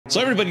So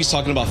everybody's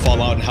talking about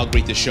Fallout and how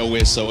great the show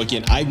is. So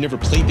again, I've never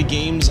played the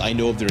games. I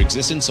know of their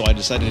existence, so I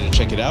decided to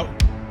check it out.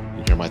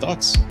 And here are my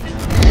thoughts.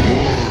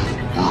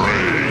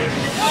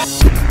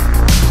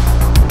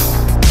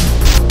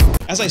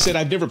 As I said,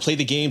 I've never played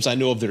the games. I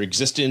know of their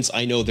existence.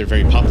 I know they're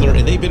very popular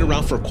and they've been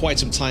around for quite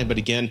some time. But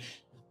again,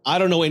 I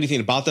don't know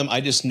anything about them.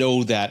 I just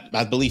know that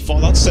I believe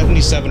Fallout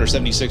 77 or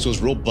 76 was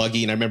real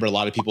buggy. And I remember a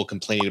lot of people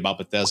complaining about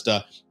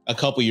Bethesda a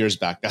couple years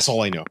back. That's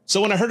all I know.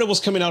 So when I heard it was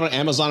coming out on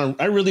Amazon,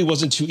 I really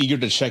wasn't too eager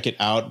to check it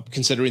out,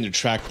 considering the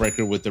track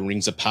record with the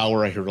Rings of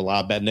Power. I heard a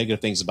lot of bad negative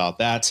things about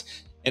that.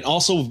 And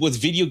also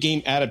with video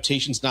game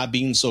adaptations not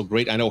being so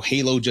great. I know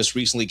Halo just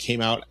recently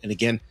came out. And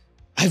again,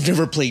 I've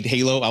never played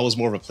Halo. I was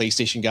more of a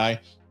PlayStation guy,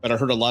 but I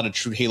heard a lot of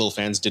true Halo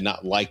fans did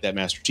not like that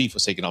Master Chief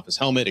was taking off his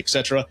helmet,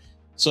 etc.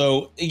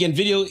 So again,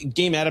 video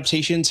game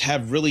adaptations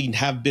have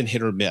been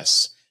hit or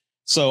miss.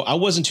 So I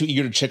wasn't too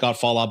eager to check out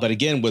Fallout, but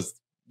again, with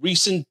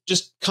recent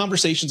just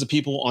conversations of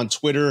people on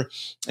Twitter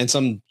and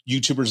some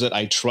YouTubers that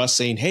I trust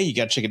saying, hey, you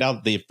got to check it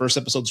out. The first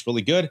episode's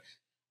really good.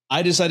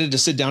 I decided to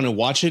sit down and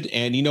watch it.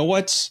 And you know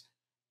what?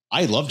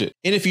 I loved it.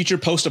 In a future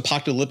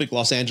post-apocalyptic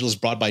Los Angeles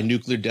brought by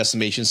nuclear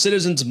decimation,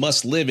 citizens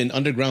must live in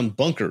underground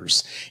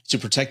bunkers to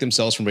protect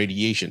themselves from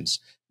radiations,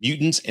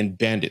 mutants, and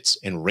bandits,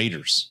 and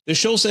raiders. The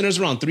show centers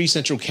around three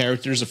central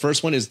characters. The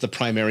first one is the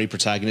primary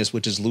protagonist,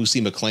 which is Lucy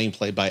McLean,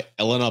 played by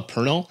Elena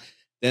Purnell.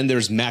 Then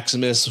there's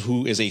Maximus,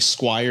 who is a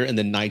squire in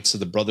the Knights of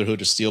the Brotherhood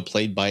of Steel,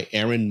 played by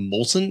Aaron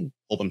Molson.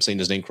 Hope I'm saying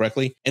his name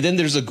correctly. And then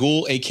there's a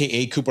ghoul,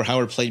 aka Cooper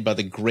Howard, played by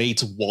the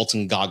great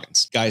Walton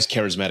Goggins. Guy's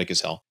charismatic as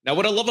hell. Now,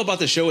 what I love about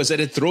the show is that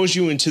it throws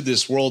you into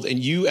this world, and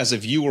you, as a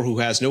viewer who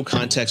has no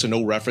context or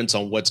no reference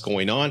on what's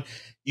going on,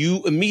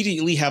 you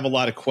immediately have a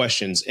lot of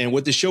questions. And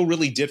what the show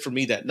really did for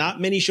me that not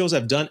many shows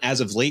have done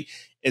as of late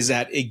is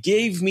that it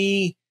gave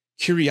me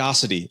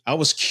curiosity. I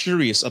was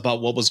curious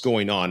about what was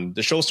going on.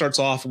 The show starts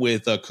off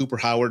with Cooper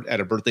Howard at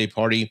a birthday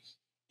party,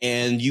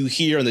 and you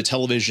hear on the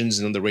televisions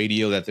and on the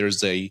radio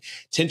that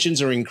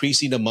tensions are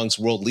increasing amongst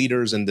world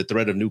leaders and the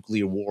threat of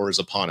nuclear war is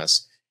upon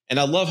us. And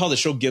I love how the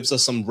show gives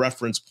us some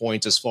reference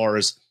points as far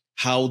as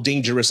how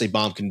dangerous a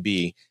bomb can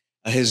be.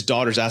 His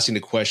daughter's asking the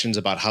questions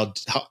about how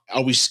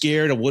are we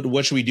scared, or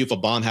what should we do if a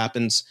bomb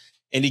happens?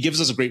 And he gives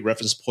us a great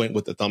reference point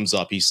with the thumbs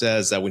up. He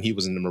says that when he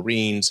was in the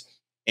Marines,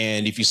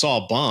 and if you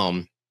saw a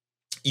bomb,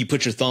 you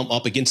put your thumb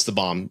up against the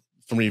bomb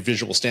from a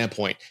visual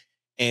standpoint.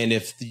 And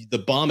if the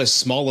bomb is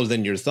smaller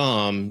than your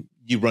thumb,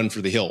 you run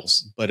for the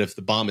hills. But if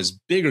the bomb is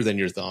bigger than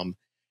your thumb,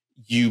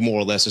 you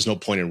more or less, there's no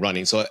point in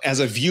running. So as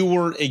a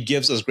viewer, it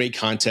gives us great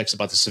context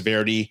about the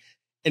severity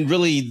and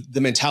really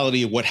the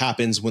mentality of what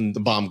happens when the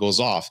bomb goes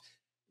off.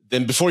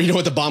 Then before you know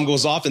it, the bomb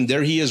goes off, and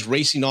there he is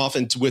racing off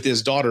with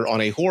his daughter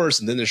on a horse.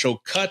 And then the show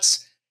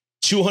cuts.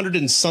 200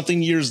 and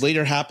something years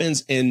later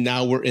happens, and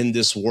now we're in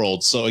this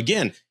world. So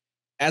again,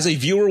 as a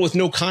viewer with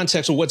no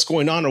context of what's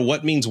going on or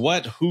what means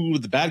what, who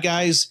the bad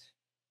guys,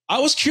 I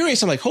was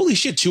curious. I'm like, holy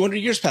shit, 200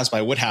 years passed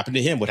by. What happened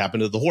to him? What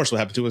happened to the horse? What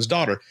happened to his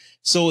daughter?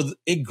 So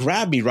it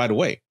grabbed me right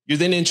away. You're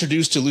then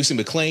introduced to Lucy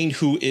McLean,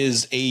 who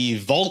is a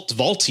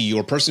vaultee,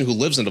 or person who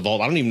lives in a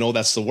vault. I don't even know if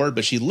that's the word,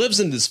 but she lives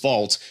in this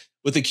vault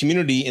with the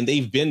community, and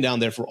they've been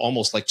down there for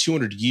almost like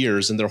 200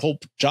 years. And their whole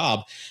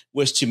job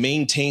was to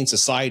maintain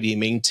society,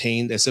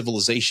 maintain a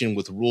civilization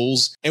with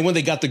rules. And when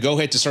they got the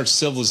go-ahead to start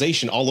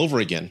civilization all over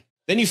again,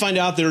 then you find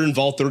out they're in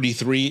Vault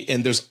 33,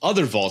 and there's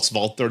other vaults,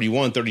 Vault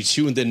 31,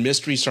 32, and then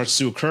mystery starts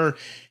to occur.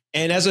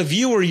 And as a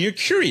viewer, you're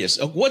curious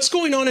of what's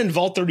going on in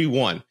Vault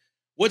 31,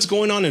 what's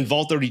going on in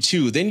Vault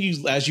 32. Then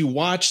as you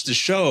watch the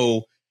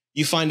show,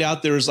 you find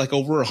out there's like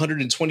over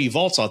 120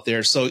 vaults out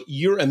there. So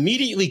you're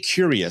immediately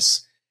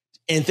curious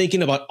and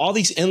thinking about all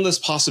these endless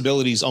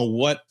possibilities on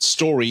what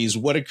stories,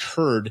 what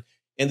occurred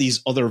in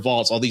these other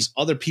vaults, all these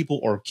other people,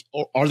 or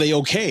are they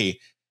okay?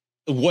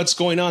 What's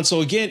going on?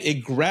 So again,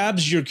 it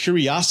grabs your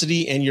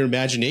curiosity and your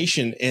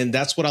imagination. And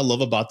that's what I love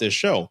about this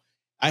show.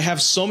 I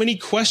have so many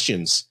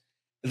questions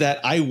that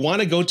I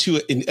want to go to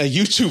a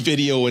YouTube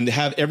video and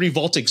have every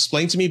vault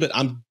explained to me, but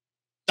I'm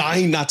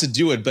dying not to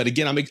do it. But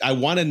again, I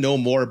want to know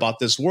more about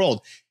this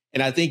world.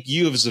 And I think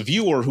you, as a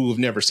viewer who have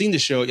never seen the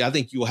show, I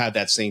think you will have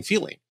that same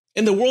feeling.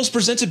 And the world's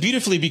presented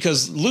beautifully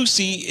because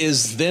Lucy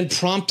is then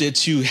prompted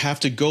to have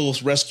to go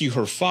rescue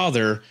her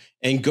father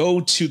and go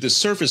to the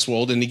surface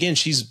world. And again,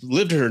 she's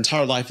lived her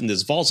entire life in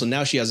this vault. So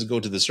now she has to go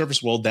to the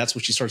surface world. That's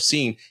when she starts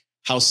seeing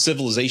how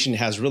civilization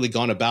has really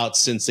gone about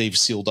since they've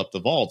sealed up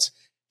the vault.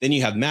 Then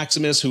you have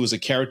Maximus, who is a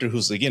character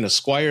who's, again, a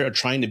squire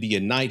trying to be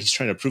a knight. He's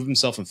trying to prove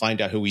himself and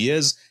find out who he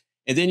is.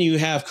 And then you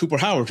have Cooper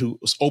Howard, who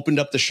opened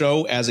up the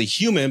show as a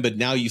human, but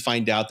now you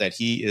find out that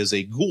he is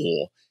a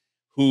ghoul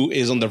who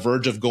is on the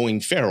verge of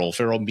going feral.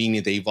 Feral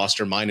meaning they've lost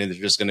their mind and they're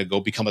just going to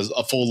go become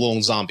a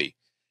full-blown zombie.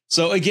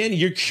 So again,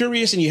 you're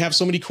curious and you have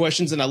so many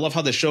questions. And I love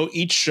how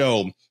each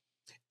show,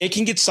 it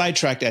can get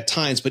sidetracked at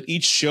times, but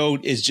each show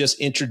is just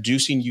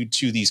introducing you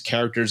to these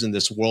characters in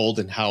this world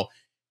and how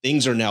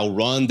things are now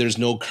run. There's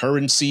no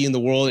currency in the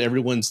world.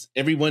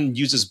 Everyone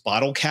uses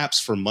bottle caps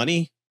for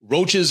money.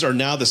 Roaches are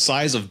now the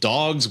size of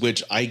dogs,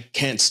 which I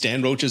can't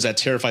stand roaches. That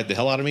terrified the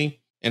hell out of me.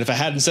 And if I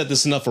hadn't said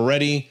this enough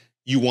already,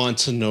 you want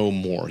to know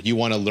more. You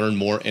want to learn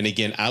more. And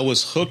again, I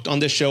was hooked on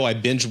this show. I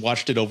binge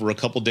watched it over a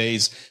couple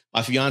days.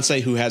 My fiance,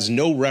 who has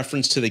no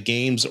reference to the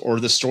games or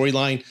the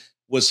storyline,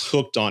 was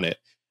hooked on it.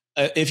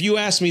 If you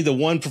ask me, the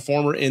one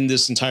performer in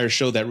this entire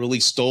show that really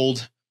stole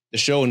the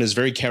show and is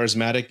very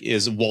charismatic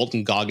is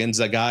Walton Goggins,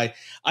 that guy.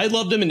 I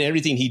loved him in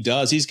everything he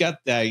does. He's got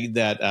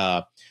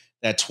that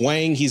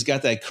twang. He's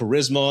got that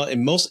charisma.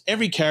 And most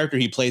every character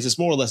he plays is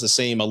more or less the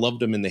same. I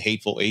loved him in The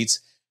Hateful Eight.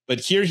 But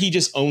here he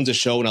just owns a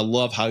show, and I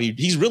love how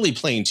he's really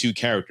playing two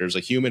characters, a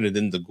human and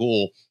then the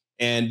ghoul.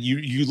 And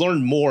you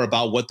learn more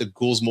about what the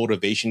ghoul's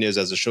motivation is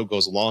as the show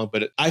goes along.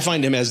 But I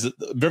find him as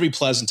very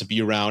pleasant to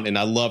be around, and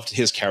I loved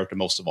his character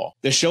most of all.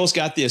 The show's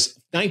got this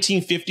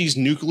 1950s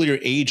nuclear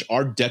age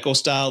Art Deco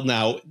style.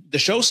 Now, the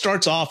show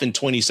starts off in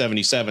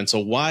 2077. So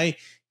why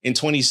in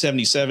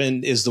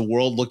 2077 is the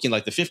world looking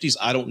like the 50s?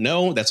 I don't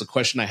know. That's a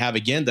question I have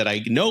again that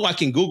I know I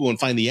can Google and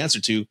find the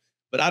answer to,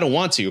 but I don't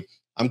want to.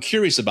 I'm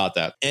curious about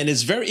that. And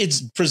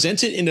it's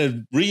presented in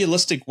a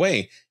realistic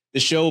way. The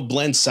show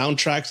blends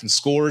soundtracks and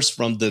scores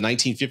from the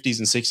 1950s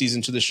and 60s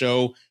into the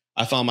show.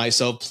 I found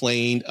myself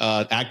playing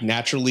Act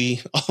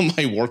Naturally on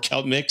my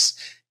workout mix.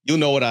 You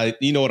know what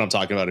I'm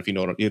talking about if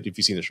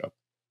you've seen the show.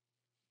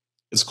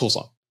 It's a cool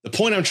song. The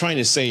point I'm trying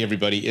to say,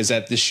 everybody, is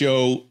that the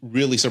show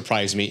really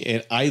surprised me.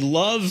 And I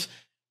love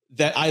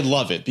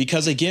it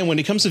because, again, when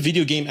it comes to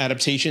video game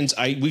adaptations,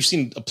 we've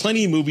seen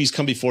plenty of movies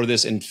come before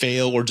this and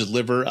fail or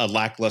deliver a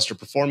lackluster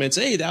performance.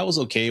 Hey, that was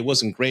okay. It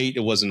wasn't great.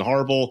 It wasn't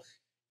horrible.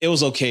 It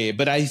was okay.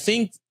 But I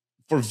think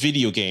for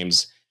video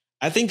games,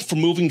 for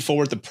moving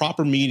forward, the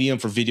proper medium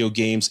for video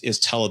games is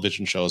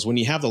television shows. When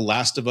you have The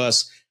Last of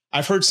Us,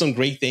 I've heard some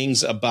great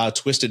things about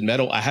Twisted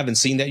Metal. I haven't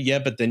seen that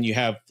yet, but then you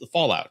have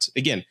Fallout.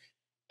 Again,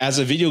 as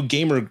a video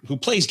gamer who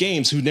plays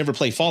games who never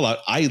play Fallout,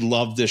 I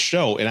love this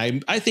show.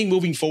 And I think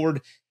moving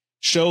forward,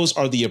 shows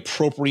are the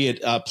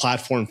appropriate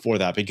platform for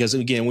that. Because,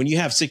 again, when you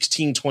have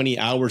 16, 20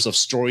 hours of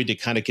story to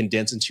kind of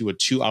condense into a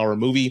 2-hour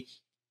movie,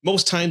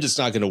 most times it's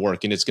not going to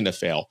work and it's going to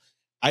fail.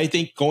 I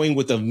think going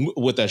with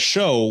a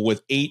show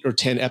with 8 or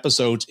 10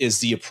 episodes is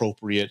the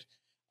appropriate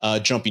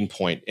jumping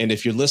point. And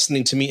if you're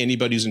listening to me,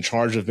 anybody who's in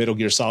charge of Metal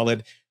Gear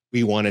Solid,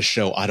 we want a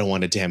show. I don't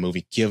want a damn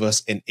movie. Give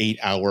us an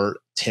 8-hour,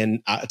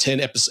 10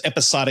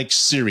 episodic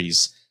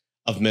series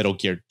of Metal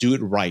Gear. Do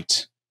it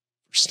right.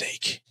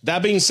 Snake.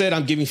 That being said,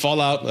 I'm giving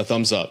Fallout a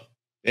thumbs up.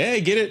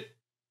 Hey, get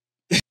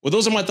it? Well,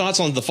 those are my thoughts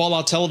on the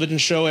Fallout television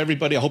show,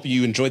 everybody. I hope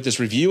you enjoyed this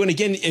review. And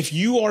again, if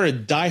you are a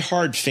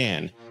diehard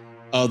fan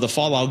of the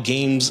Fallout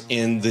games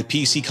and the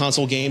PC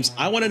console games,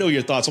 I want to know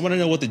your thoughts. I want to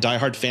know what the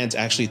diehard fans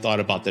actually thought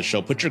about this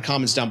show. Put your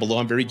comments down below.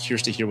 I'm very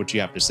curious to hear what you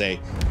have to say.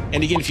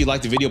 And again, if you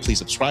like the video, please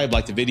subscribe,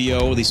 like the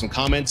video, leave some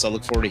comments. I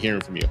look forward to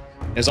hearing from you.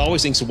 As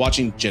always, thanks for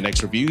watching Gen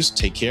X Reviews.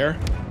 Take care,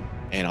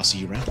 and I'll see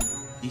you around.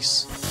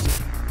 Peace.